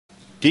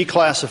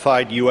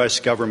Declassified U.S.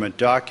 government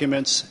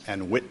documents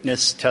and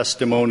witness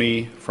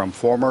testimony from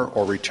former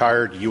or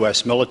retired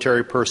U.S.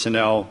 military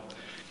personnel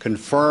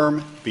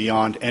confirm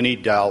beyond any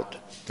doubt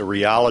the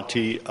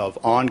reality of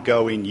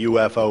ongoing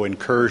UFO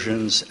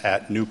incursions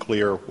at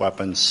nuclear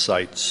weapons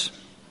sites.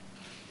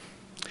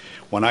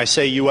 When I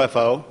say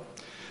UFO,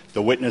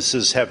 the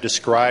witnesses have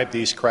described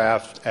these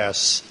craft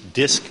as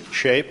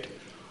disc-shaped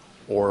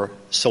or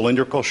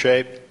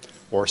cylindrical-shaped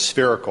or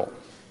spherical.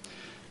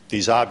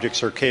 These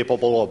objects are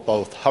capable of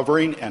both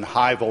hovering and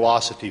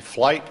high-velocity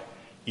flight,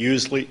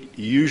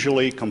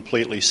 usually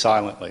completely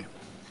silently.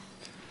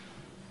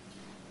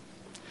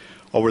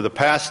 Over the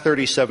past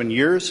 37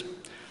 years,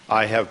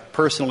 I have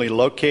personally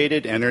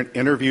located and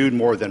interviewed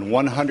more than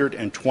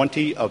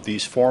 120 of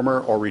these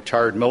former or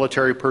retired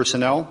military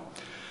personnel,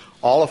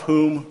 all of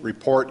whom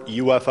report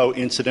UFO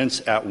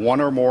incidents at one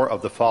or more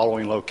of the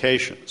following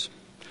locations: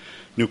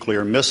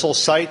 nuclear missile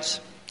sites,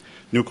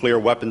 nuclear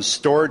weapons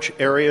storage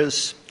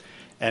areas,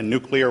 and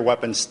nuclear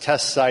weapons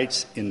test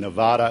sites in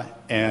Nevada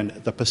and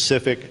the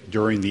Pacific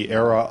during the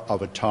era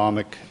of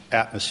atomic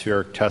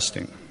atmospheric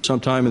testing.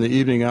 Sometime in the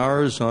evening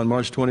hours on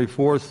March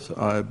 24th,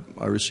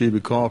 I received a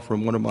call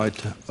from one of my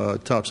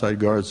topside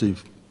guards, the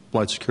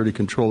flight security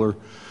controller,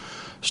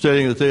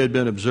 stating that they had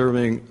been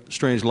observing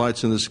strange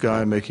lights in the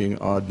sky making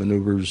odd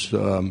maneuvers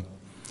and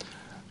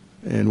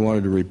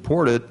wanted to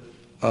report it.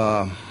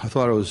 I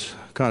thought it was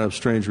kind of a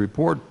strange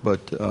report,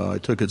 but I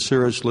took it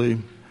seriously.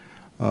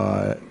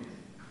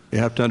 You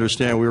have to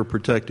understand we were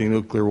protecting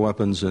nuclear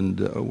weapons, and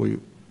the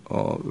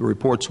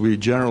reports we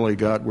generally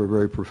got were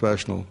very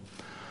professional.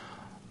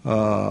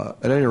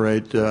 At any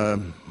rate,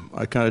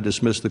 I kind of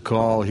dismissed the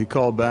call. He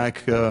called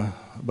back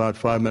about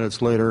 5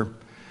 minutes later.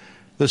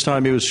 This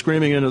time he was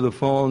screaming into the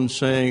phone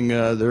saying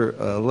they're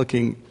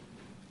looking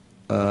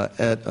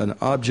at an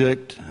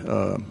object,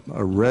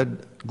 a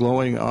red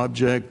glowing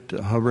object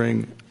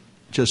hovering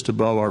just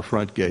above our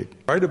front gate.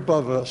 Right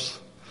above us,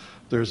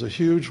 there's a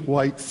huge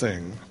white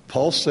thing,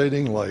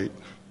 pulsating light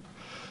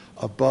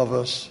above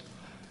us,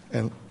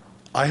 and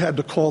I had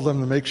to call them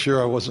to make sure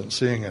I wasn't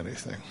seeing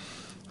anything.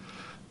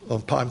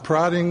 Upon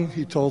prodding,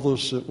 he told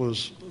us it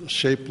was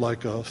shaped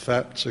like a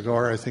fat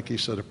cigar. I think he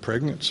said a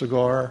pregnant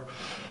cigar.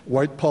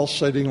 White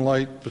pulsating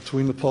light.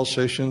 Between the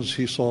pulsations,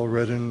 he saw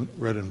red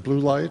and blue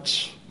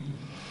lights.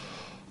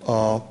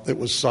 It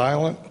was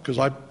silent because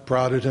I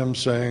prodded him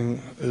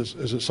saying,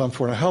 is it some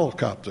sort of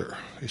helicopter?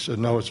 He said,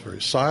 no, it's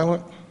very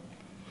silent.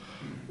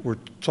 We're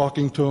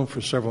talking to him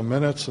for several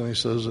minutes, and he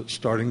says it's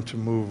starting to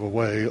move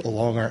away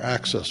along our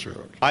access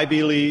road. I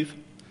believe,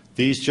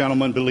 these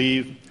gentlemen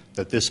believe,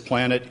 that this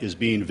planet is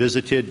being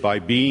visited by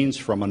beings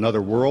from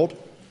another world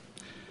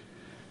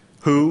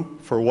who,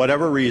 for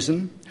whatever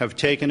reason, have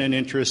taken an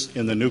interest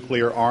in the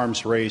nuclear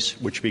arms race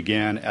which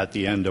began at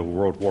the end of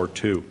World War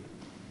II.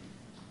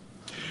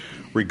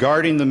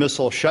 Regarding the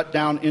missile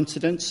shutdown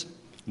incidents,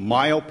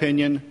 my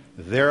opinion,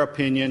 their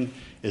opinion,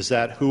 is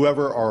that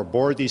whoever are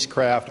aboard these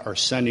craft are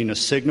sending a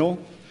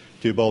signal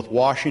to both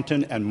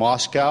Washington and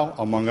Moscow,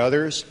 among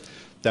others,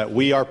 that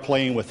we are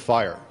playing with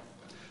fire,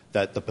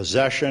 that the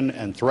possession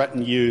and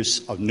threatened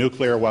use of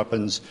nuclear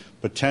weapons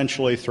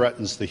potentially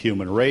threatens the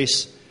human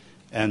race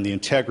and the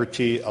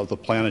integrity of the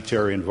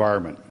planetary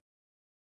environment.